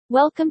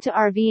Welcome to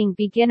RVing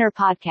Beginner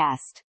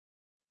Podcast.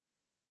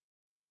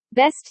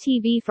 Best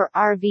TV for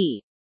RV.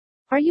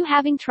 Are you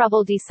having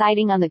trouble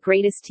deciding on the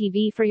greatest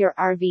TV for your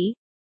RV?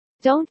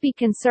 Don't be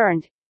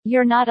concerned,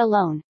 you're not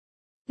alone.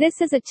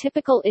 This is a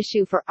typical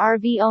issue for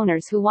RV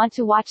owners who want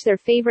to watch their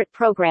favorite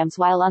programs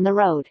while on the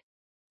road.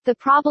 The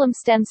problem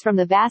stems from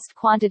the vast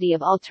quantity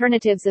of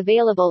alternatives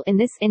available in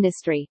this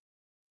industry.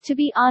 To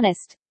be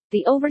honest,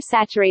 the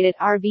oversaturated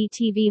RV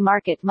TV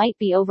market might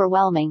be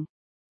overwhelming.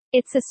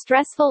 It's a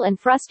stressful and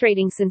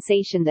frustrating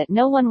sensation that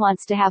no one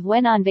wants to have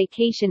when on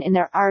vacation in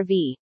their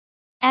RV.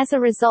 As a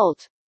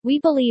result,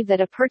 we believe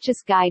that a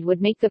purchase guide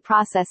would make the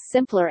process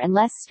simpler and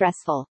less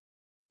stressful.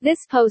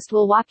 This post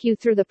will walk you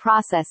through the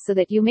process so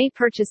that you may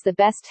purchase the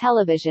best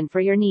television for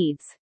your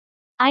needs.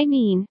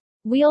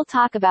 We'll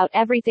talk about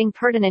everything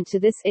pertinent to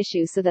this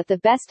issue so that the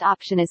best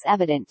option is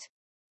evident.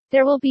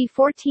 There will be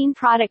 14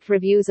 product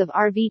reviews of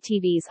RV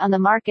TVs on the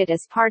market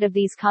as part of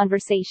these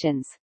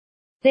conversations.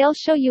 They'll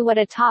show you what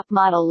a top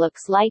model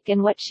looks like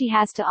and what she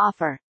has to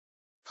offer.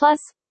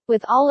 Plus,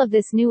 with all of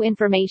this new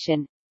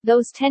information,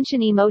 those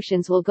tension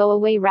emotions will go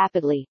away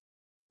rapidly.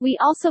 We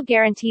also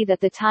guarantee that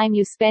the time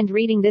you spend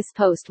reading this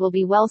post will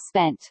be well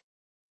spent.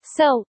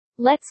 So,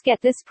 let's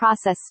get this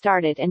process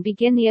started and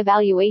begin the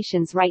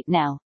evaluations right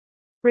now.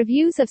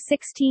 Reviews of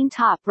 16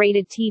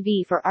 top-rated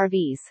TV for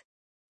RVs.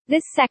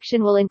 This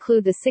section will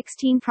include the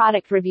 16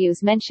 product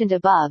reviews mentioned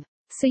above,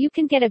 so you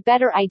can get a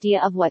better idea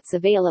of what's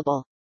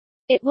available.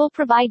 It will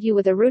provide you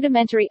with a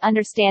rudimentary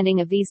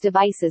understanding of these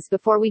devices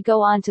before we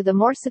go on to the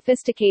more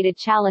sophisticated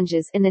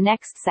challenges in the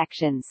next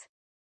sections.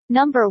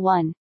 Number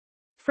 1.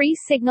 Free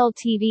Signal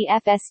TV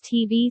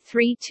FSTV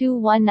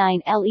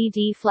 3219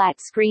 LED Flat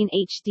Screen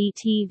HD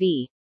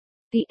TV.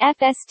 The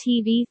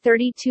FSTV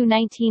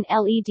 3219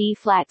 LED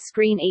Flat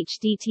Screen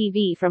HD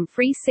TV from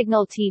Free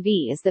Signal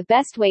TV is the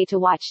best way to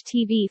watch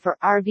TV for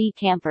RV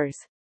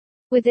campers.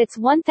 With its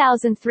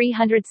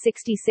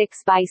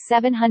 1366 by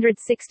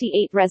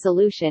 768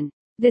 resolution,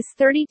 this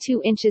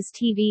 32 inches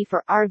TV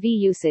for RV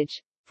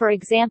usage, for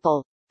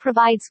example,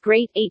 provides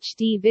great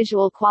HD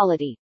visual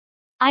quality.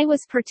 I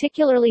was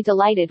particularly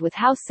delighted with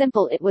how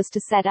simple it was to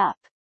set up.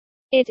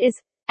 It is,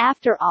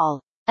 after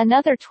all,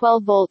 another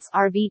 12 volts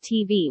RV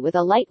TV with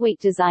a lightweight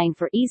design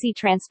for easy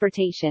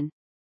transportation.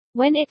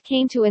 When it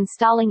came to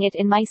installing it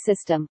in my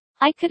system,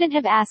 I couldn't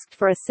have asked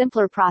for a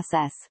simpler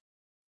process.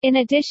 In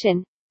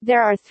addition,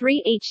 there are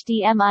 3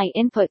 HDMI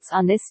inputs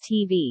on this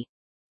TV.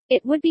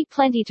 It would be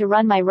plenty to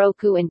run my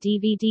Roku and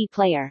DVD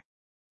player.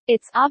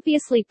 It's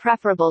obviously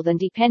preferable than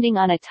depending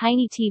on a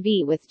tiny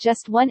TV with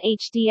just one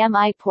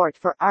HDMI port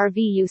for RV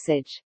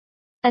usage.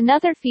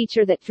 Another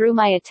feature that drew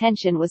my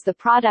attention was the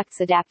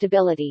product's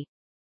adaptability.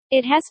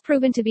 It has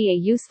proven to be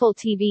a useful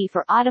TV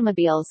for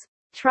automobiles,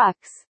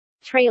 trucks,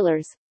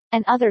 trailers,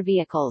 and other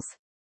vehicles.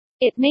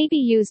 It may be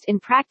used in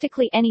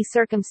practically any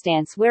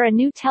circumstance where a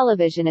new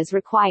television is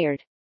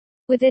required.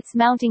 With its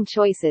mounting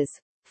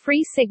choices,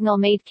 Free Signal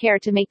made care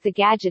to make the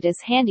gadget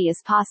as handy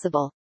as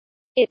possible.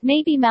 It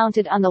may be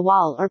mounted on the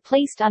wall or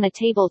placed on a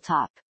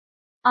tabletop.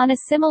 On a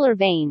similar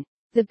vein,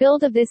 the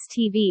build of this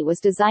TV was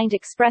designed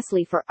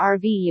expressly for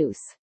RV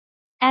use.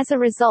 As a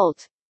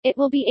result, it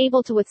will be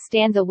able to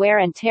withstand the wear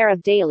and tear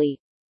of daily.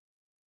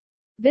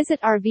 Visit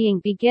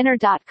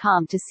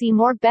RVingBeginner.com to see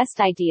more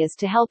best ideas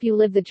to help you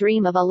live the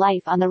dream of a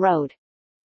life on the road.